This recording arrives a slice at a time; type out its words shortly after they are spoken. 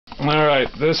Alright,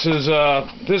 this is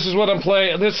what I'm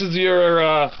playing. This is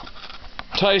your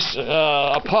Tyson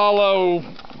Apollo,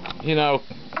 you know,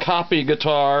 copy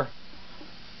guitar.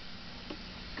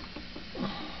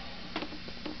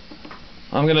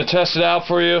 I'm gonna test it out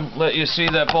for you, let you see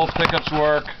that both pickups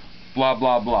work, blah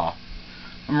blah blah.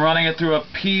 I'm running it through a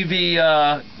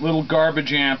PV little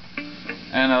garbage amp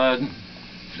and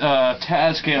a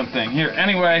Tascam thing. Here,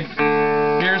 anyway,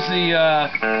 here's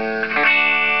the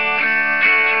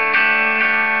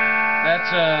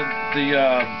that's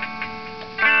the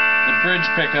bridge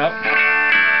pickup.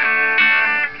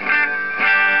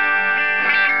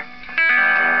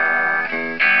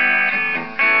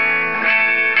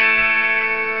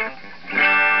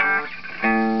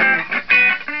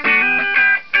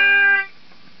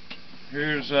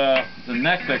 Here's the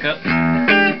neck pickup.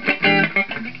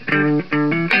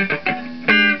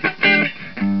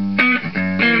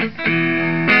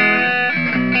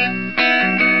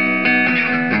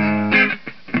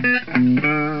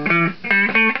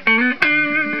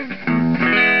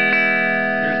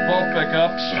 Here's both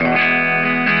pickups.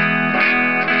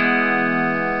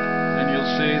 And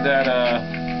you'll see that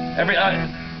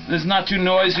this is not too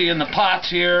noisy in the pots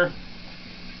here.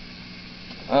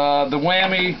 The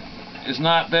whammy is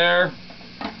not there.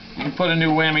 You can put a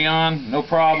new whammy on, no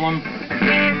problem.